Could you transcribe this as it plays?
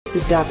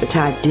This is Dr.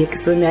 Ty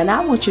Dickinson, and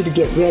I want you to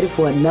get ready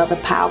for another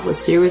powerful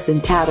series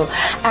entitled,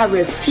 I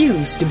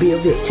Refuse to Be a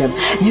Victim.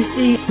 You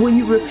see, when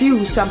you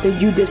refuse something,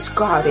 you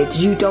discard it.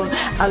 You don't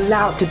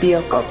allow it to be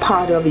a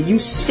part of it. You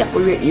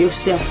separate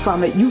yourself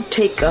from it. You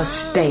take a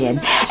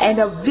stand. And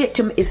a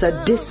victim is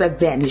a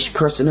disadvantaged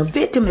person. A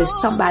victim is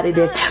somebody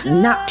that's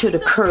knocked to the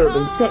curb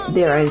and sat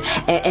there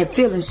and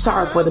feeling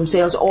sorry for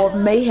themselves, or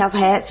may have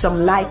had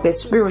some life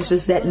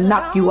experiences that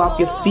knocked you off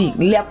your feet,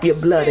 left you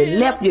bloody,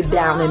 left you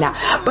down and out.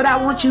 But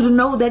I want you to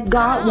know that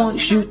God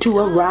wants you to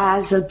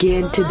arise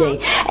again today.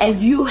 And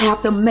you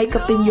have to make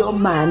up in your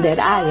mind that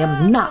I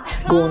am not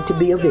going to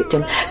be a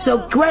victim.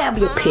 So grab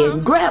your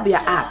pen, grab your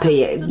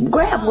iPad,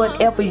 grab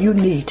whatever you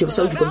need to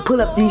so you can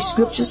pull up these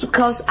scriptures,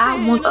 because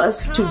I want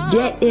us to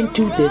get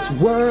into this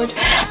word.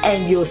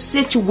 And your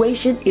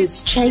situation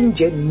is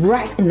changing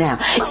right now.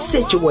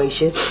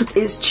 Situation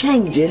is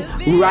changing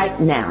right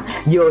now.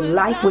 Your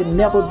life will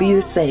never be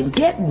the same.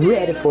 Get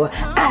ready for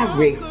I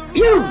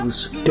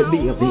refuse to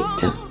be a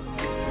victim.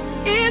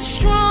 Is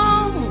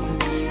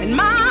strong in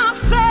my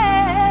faith.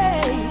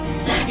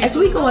 As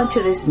we go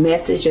into this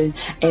message and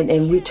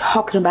we're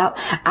talking about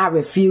I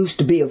refuse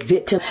to be a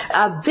victim.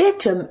 A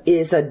victim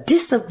is a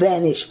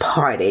disadvantaged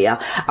party. A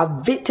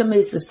victim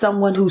is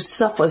someone who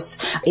suffers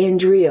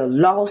injury or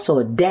loss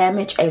or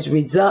damage as a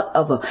result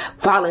of a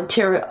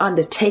voluntary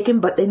undertaking,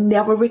 but they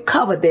never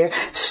recover. They're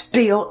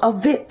still a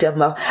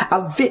victim.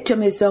 A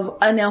victim is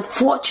an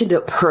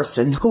unfortunate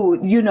person who,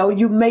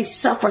 you may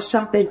suffer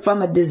something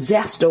from a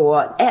disaster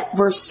or an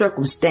adverse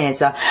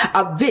circumstance.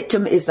 A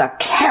victim is a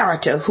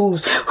character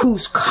who's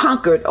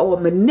conquered or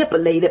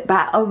manipulated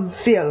by a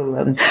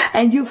villain.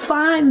 And you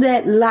find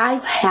that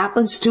life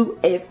happens to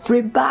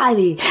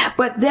everybody,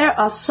 but there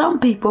are some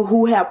people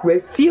who have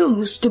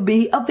refused to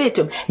be a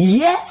victim.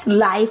 Yes,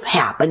 life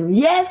happened.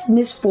 Yes,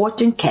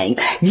 misfortune came.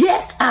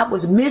 Yes, I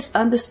was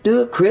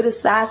misunderstood,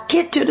 criticized,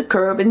 kicked to the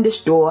curb and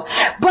destroyed.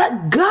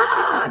 But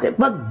God,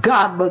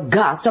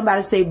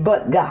 somebody say,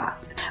 but God.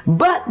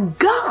 But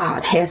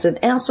God has an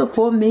answer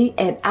for me,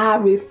 and I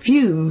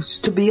refuse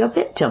to be a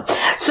victim.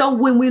 So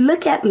when we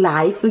look at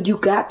life, you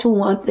got to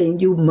one thing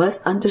you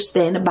must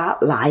understand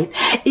about life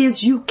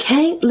is you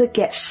can't look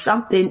at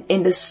something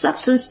in the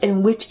substance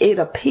in which it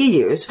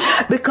appears,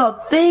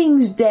 because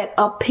things that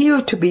appear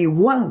to be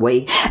one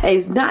way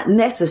is not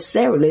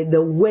necessarily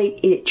the way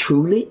it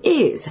truly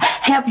is.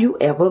 Have you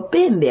ever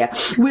been there?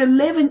 We're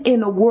living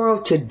in a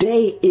world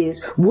today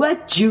is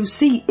what you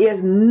see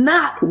is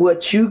not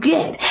what you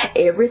get.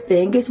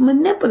 Everything is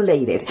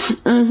manipulated.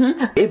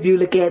 If you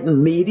look at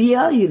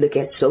media, you look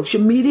at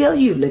social media,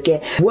 you look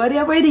at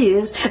whatever it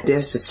is,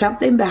 there's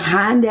something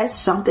behind that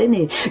something,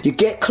 and you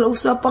get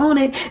close up on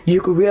it, you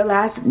can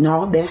realize,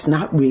 no, that's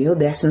not real,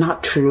 that's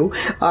not true.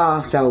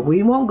 So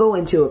we won't go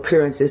into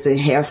appearances and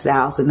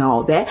hairstyles and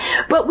all that,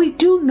 but we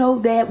do know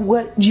that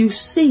what you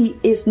see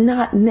is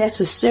not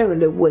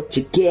necessarily what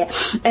you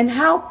get, and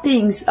how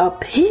things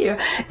appear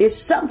is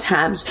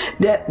sometimes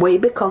that way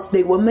because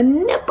they were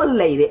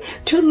manipulated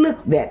to look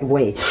that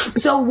way.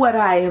 So what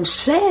I am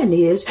saying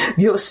is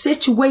your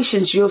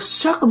situations, your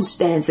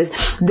circumstances,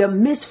 the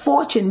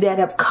misfortune that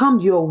have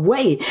come your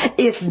way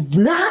is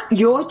not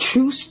your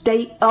true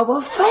state of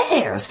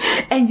affairs.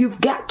 And you've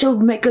got to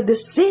make a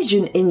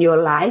decision in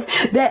your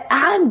life that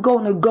I'm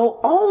going to go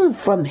on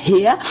from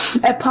here.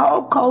 And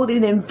Paul called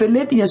it in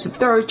Philippians, the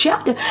 3rd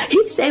chapter.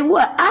 He said,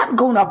 well, I'm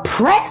going to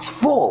press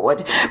forward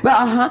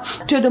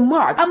to the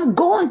mark. I'm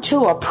going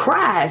to a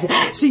prize.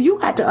 So you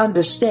got to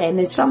understand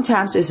that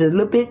sometimes it's a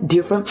little bit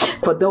different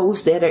for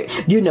those that are,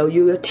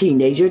 you're a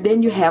teenager.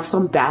 Then you have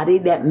somebody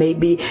that may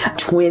be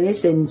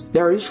 20s and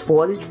 30s,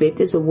 40s,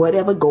 50s, or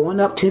whatever, going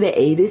up to the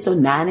 80s or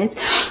 90s.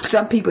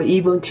 Some people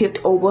even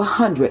tipped over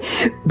 100.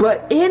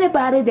 But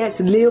anybody that's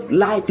lived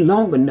life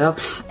long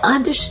enough,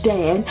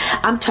 understand,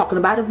 I'm talking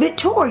about a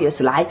victorious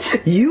life.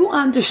 You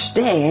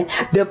understand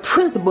the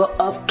principle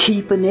of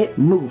keeping it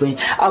moving,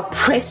 of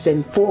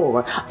pressing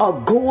forward,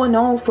 of going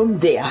on from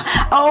there.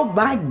 Oh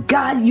my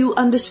God, you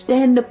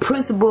understand the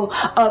principle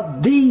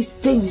of these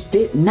things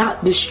did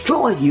not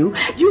destroy you.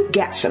 You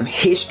got some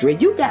history.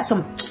 You got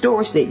some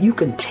stories that you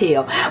can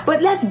tell.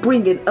 But let's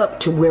bring it up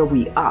to where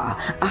we are.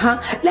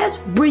 Let's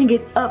bring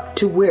it up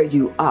to where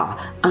you are.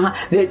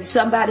 That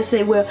somebody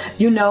say, well,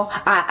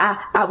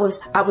 I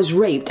was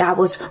raped. I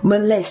was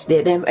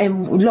molested.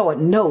 And Lord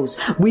knows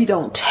we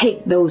don't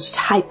take those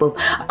type of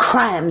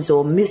crimes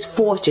or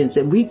misfortunes,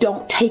 and we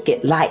don't take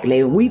it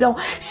lightly. And we don't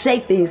say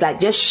things like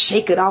just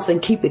shake it off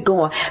and keep it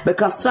going,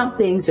 because some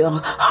things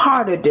are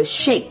harder to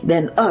shake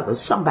than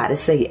others. Somebody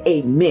say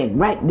amen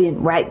right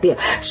then, right there.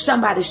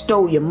 Somebody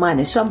stole your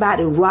money.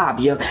 Somebody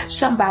robbed you.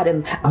 Somebody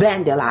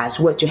vandalized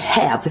what you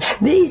have.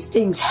 These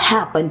things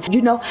happen.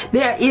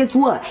 There is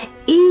what?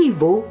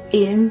 evil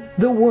in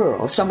the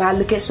world. Somebody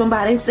look at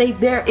somebody and say,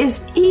 there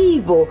is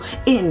evil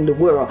in the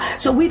world.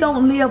 So we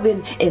don't live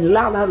in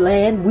La La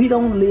Land. We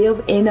don't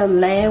live in a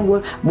land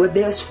where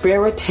there's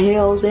fairy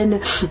tales and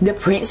the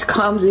prince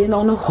comes in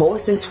on a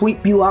horse and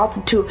sweep you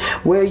off to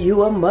where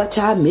you are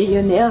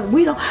multi-millionaire.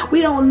 We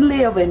don't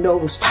live in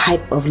those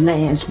type of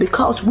lands,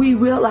 because we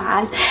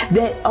realize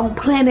that on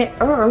planet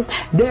Earth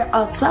there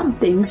are some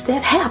things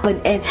that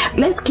happen. And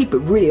let's keep it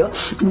real.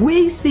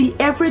 We see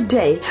every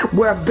day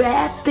where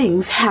bad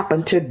things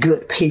happen to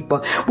good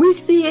people. We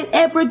see it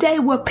every day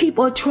where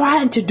people are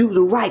trying to do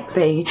the right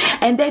thing,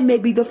 and they may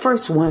be the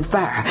first one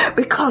fired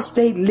because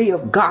they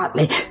live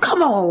godly.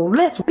 Come on,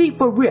 let's be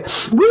for real.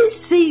 We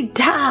see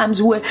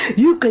times where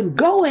you can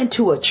go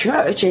into a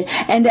church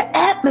and the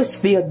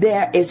atmosphere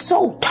there is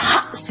so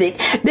toxic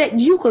that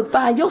you can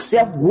find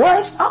yourself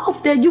worse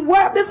off than you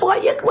were before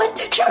you went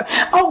to church.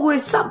 Oh, when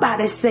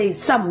somebody say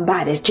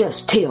somebody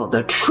just tell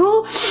the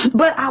truth,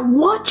 but I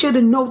want you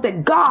to know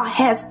that God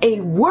has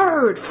a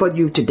word for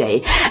you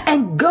today,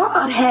 and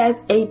God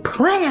has a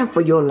plan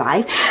for your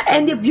life.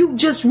 And if you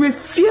just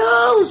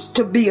refuse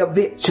to be a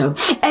victim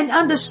and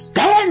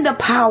understand the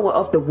power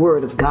of the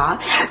word of God,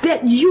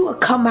 that you will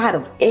come out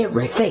of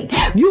everything.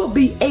 You'll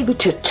be able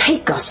to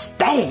take a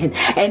stand,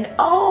 and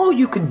all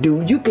you can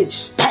do, you can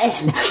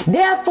stand.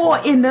 Therefore,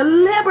 in the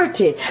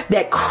liberty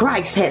that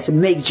Christ has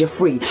made you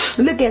free.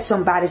 Look at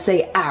somebody,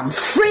 say, I'm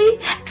free,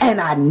 and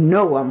I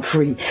know I'm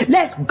free.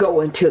 Let's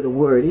go into the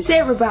word. Is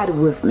everybody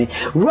with me?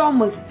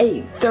 Romans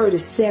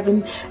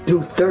 8:37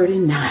 through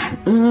 39.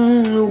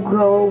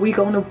 We're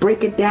going to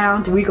break it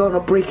down.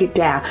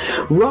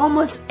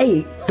 Romans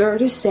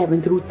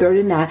 8:37 through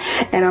 39.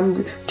 And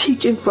I'm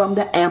teaching from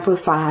the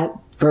Amplified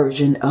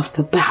version of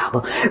the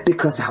Bible,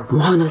 because I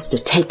want us to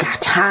take our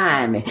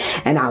time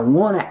and I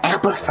want to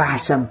amplify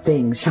some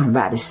things.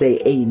 Somebody say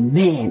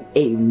amen,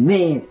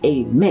 amen,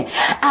 amen.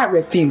 I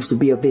refuse to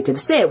be a victim.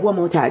 Say it one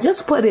more time.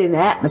 Just put it in the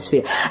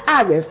atmosphere.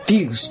 I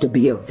refuse to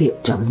be a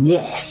victim.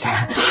 Yes.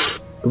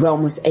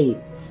 Romans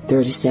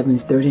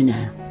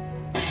 8:37-39.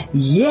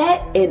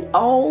 Yet in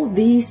all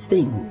these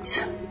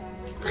things.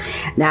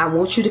 Now I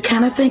want you to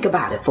kind of think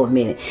about it for a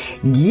minute.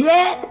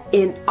 Yet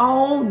in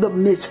all the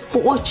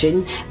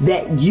misfortune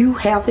that you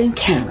have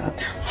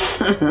encountered.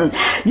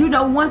 You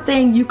know, one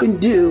thing you can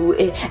do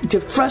to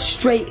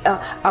frustrate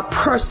a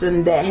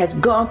person that has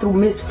gone through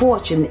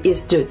misfortune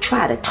is to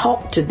try to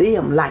talk to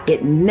them like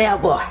it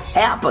never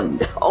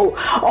happened.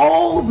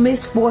 Oh,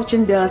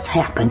 misfortune does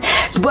happen.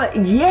 But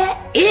yet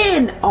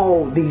in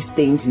all these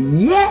things,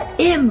 yet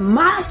in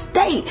my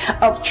state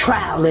of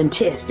trial and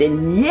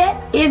testing,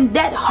 yet in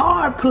that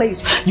hard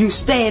place you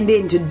stand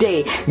in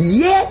today,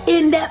 yet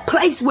in that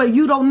place where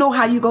you don't know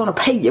how you're going to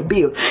pay your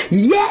bills,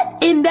 yet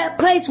in that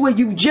place where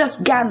you've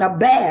just gotten a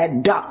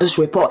bad doctor's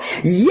report,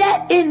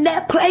 yet in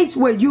that place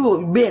where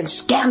you've been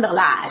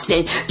scandalized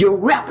and your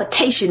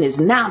reputation is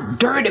now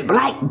dirty,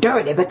 black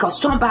dirty, because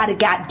somebody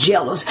got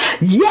jealous,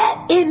 yet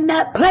in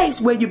that place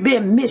where you've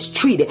been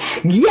mistreated,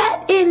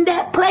 yet in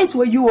that place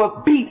where you were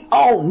beat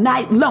all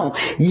night long,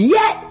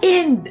 yet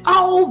in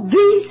all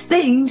these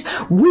things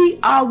we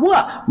are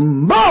what?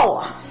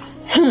 More.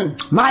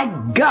 My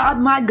God,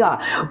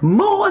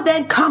 more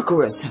than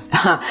conquerors,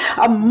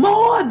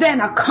 more than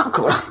a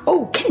conqueror.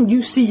 Oh, can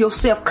you see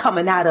yourself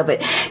coming out of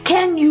it?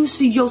 Can you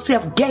see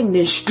yourself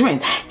gaining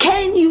strength?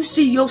 Can you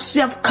see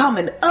yourself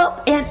coming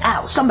up and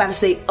out? Somebody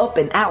say up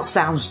and out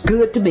sounds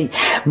good to me.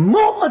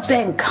 More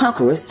than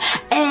conquerors,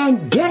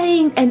 and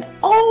gain an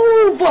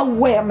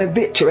overwhelming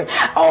victory.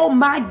 Oh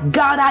my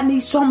God, I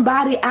need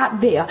somebody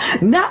out there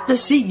not to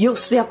see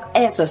yourself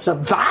as a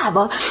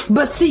survivor,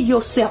 but see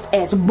yourself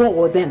as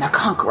more than a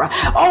conqueror.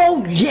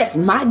 Oh yes,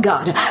 my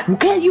God.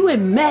 Can you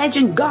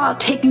imagine God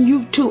taking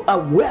you to a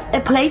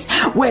wealthy place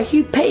where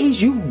he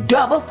pays you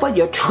double for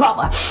your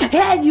trouble?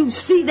 Can you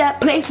see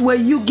that place where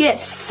you get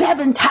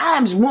 7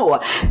 times more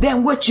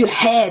than what you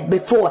had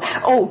before?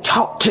 Oh,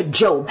 talk to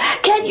Job.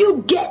 Can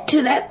you get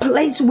to that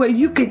place where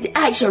you can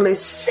actually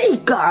see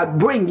God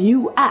bring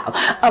you out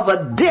of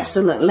a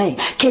desolate land?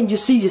 Can you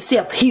see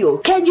yourself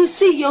healed? Can you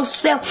see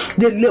yourself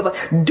delivered?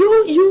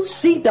 Do you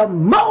see the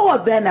more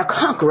than a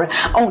conqueror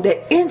on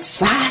the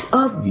inside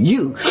of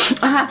you?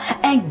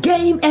 And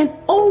gain an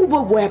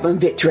overwhelming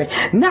victory.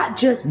 Not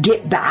just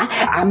get by.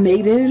 I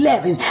made it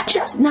 11.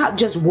 Not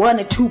just 1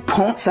 or 2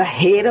 points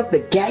ahead of the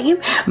game.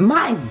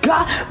 My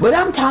God. But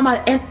I'm talking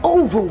about an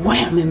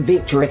overwhelming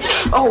victory.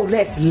 Oh,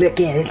 let's look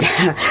at it.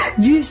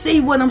 Do you see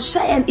what I'm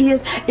saying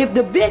is, if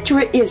the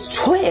victory is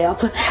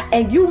 12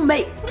 and you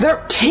make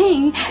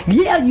 13,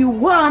 yeah, you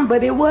won,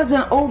 but it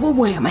wasn't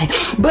overwhelming.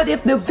 But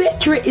if the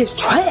victory is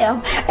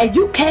 12 and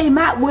you came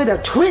out with a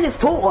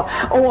 24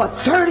 or a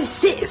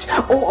 36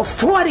 or a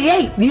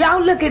 48,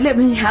 y'all look at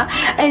me,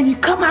 and you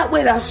come out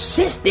with a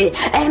 60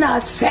 and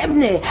a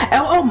 70, and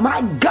oh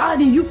my God,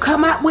 and you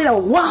come out with a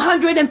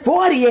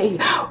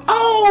 148,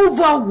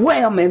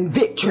 overwhelming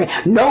victory.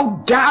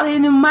 No doubt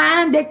in your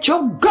mind that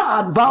your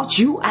God bought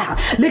you out.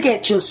 Look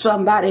at your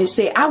somebody and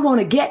say, I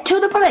want to get to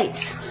the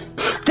place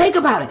Think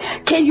about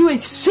it. Can you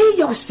see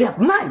yourself,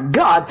 my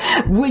God,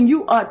 when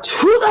you are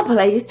to the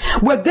place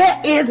where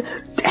there is,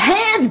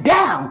 hands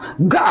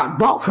down, God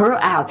brought her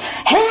out.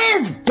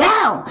 Hands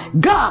down,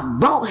 God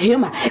brought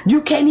him out.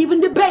 You can't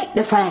even debate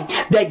the fact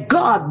that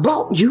God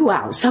brought you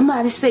out.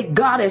 Somebody say,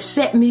 God has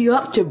set me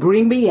up to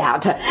bring me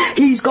out.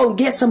 He's going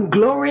to get some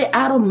glory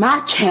out of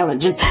my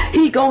challenges.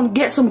 He's going to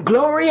get some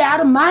glory out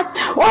of my,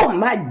 oh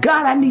my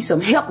God, I need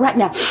some help right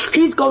now.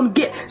 He's going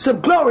to get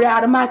some glory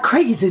out of my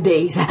crazy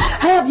days.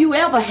 Have you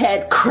ever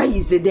had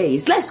crazy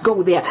days? Let's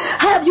go there.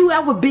 Have you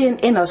ever been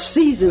in a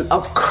season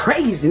of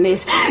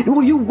craziness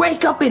where you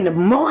wake up in the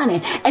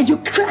morning and you're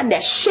trying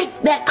to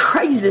shake that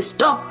crazy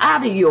stuff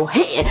out of your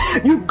head?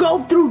 You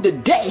go through the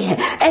day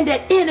and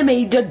the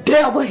enemy, the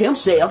devil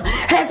himself,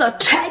 has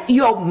attacked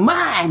your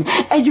mind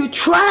and you're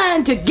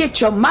trying to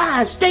get your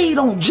mind stayed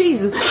on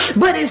Jesus,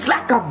 but it's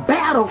like a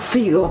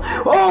battlefield.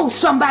 Oh,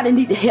 somebody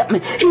need to help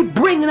me. He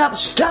bringing up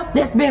stuff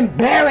that's been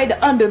buried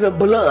under the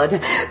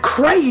blood.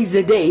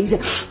 Crazy days.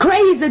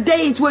 Crazy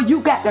days where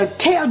you got to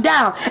tear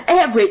down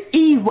every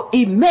evil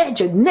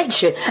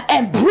imagination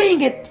and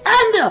bring it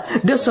under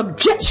the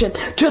subjection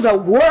to the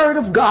word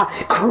of God.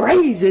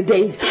 Crazy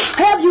days.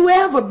 Have you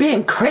ever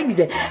been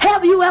crazy?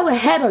 Have you ever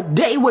had a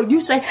day where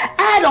you say,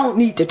 I don't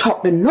need to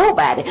talk to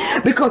nobody,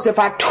 because if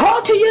I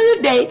talk to you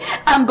today,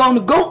 I'm going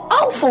to go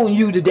off on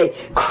you today?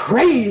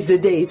 Crazy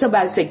days.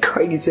 Somebody say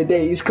crazy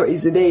days,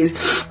 crazy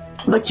days.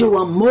 But you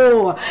are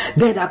more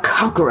than a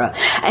conqueror,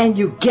 and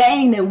you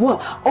gain in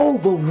what?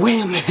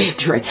 Overwhelming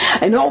victory.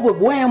 An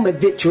overwhelming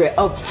victory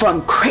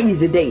from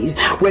crazy days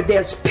where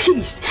there's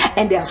peace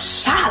and there's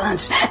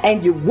silence,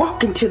 and you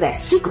walk into that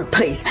secret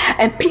place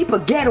and people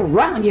get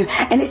around you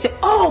and they say,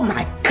 oh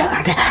my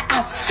God,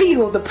 I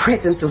feel the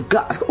presence of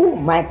God. Oh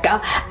my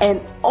God.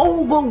 An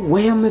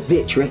overwhelming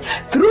victory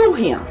through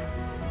him.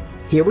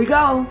 Here we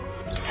go.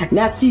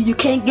 Now see, you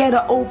can't get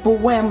an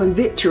overwhelming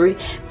victory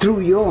through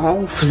your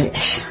own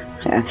flesh.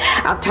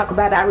 I'll talk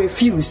about I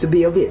refuse to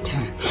be a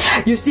victim.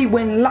 You see,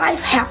 when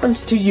life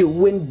happens to you,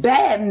 when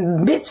bad,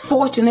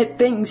 misfortunate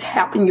things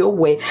happen your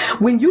way,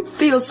 when you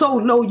feel so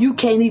low you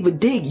can't even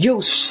dig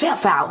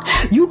yourself out,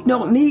 you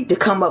don't need to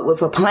come up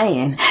with a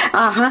plan.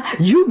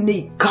 You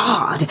need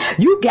God.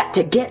 You got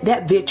to get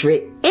that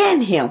victory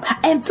in him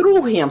and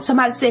through him.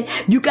 Somebody say,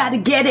 you got to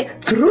get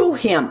it through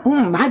him.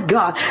 Oh my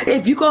God.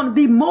 If you're going to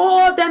be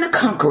more than a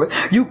conqueror,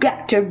 you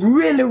got to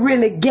really,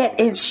 really get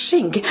in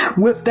sync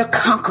with the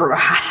conqueror.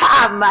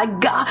 Oh my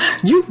God.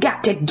 You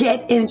got to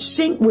get in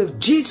sync with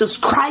Jesus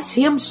Christ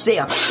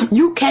himself.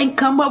 You can't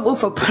come up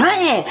with a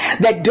plan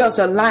that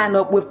doesn't line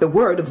up with the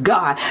word of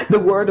God. The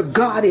word of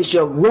God is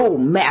your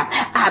roadmap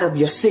out of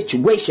your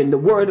situation. The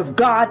word of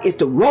God is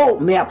the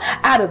roadmap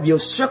out of your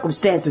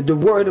circumstances. The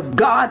word of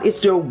God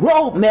is your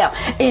roadmap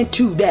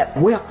into that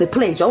wealthy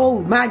place.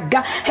 Oh my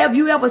God. Have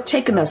you ever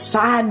taken a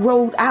side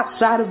road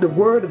outside of the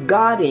word of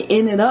God and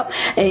ended up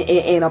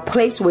in a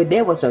place where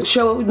there was a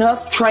sure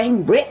enough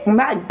train wreck?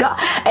 My God.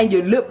 And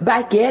you look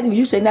back at it and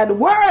you say, now the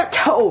word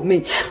told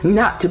me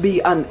not to be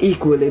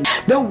unequally.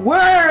 The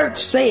word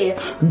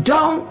said,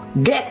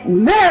 don't get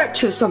married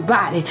to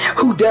somebody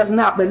who does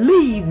not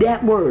believe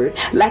that word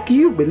like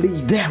you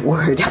believe that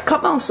word.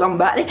 Come on,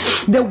 somebody.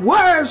 The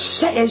word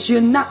says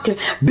you're not to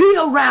be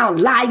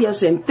around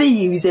liars and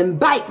thieves and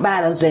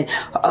backbiters and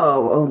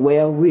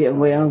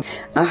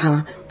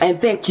and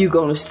think you're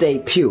gonna stay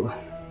pure.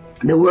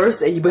 The word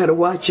says you better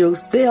watch your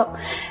step.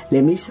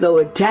 Let me slow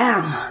it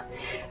down.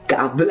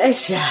 God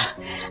bless you.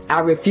 I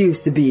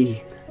refuse to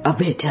be a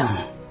victim.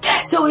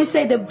 So it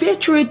said the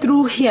victory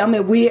through him,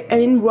 and we're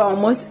in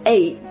Romans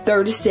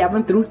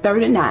 8:37 through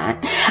 39.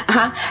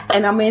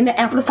 And I'm in the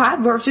Amplified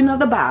version of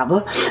the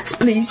Bible.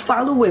 Please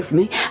follow with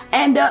me.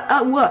 And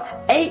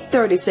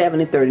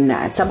 8:37 and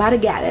 39. Somebody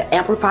got it.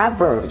 Amplified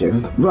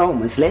version.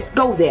 Romans. Let's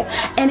go there.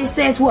 And it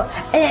says what?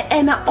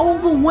 And an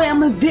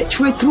overwhelming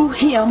victory through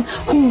him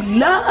who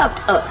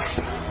loved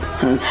us.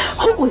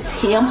 Who was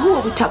him? Who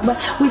are we talking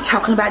about? We're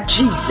talking about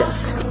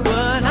Jesus.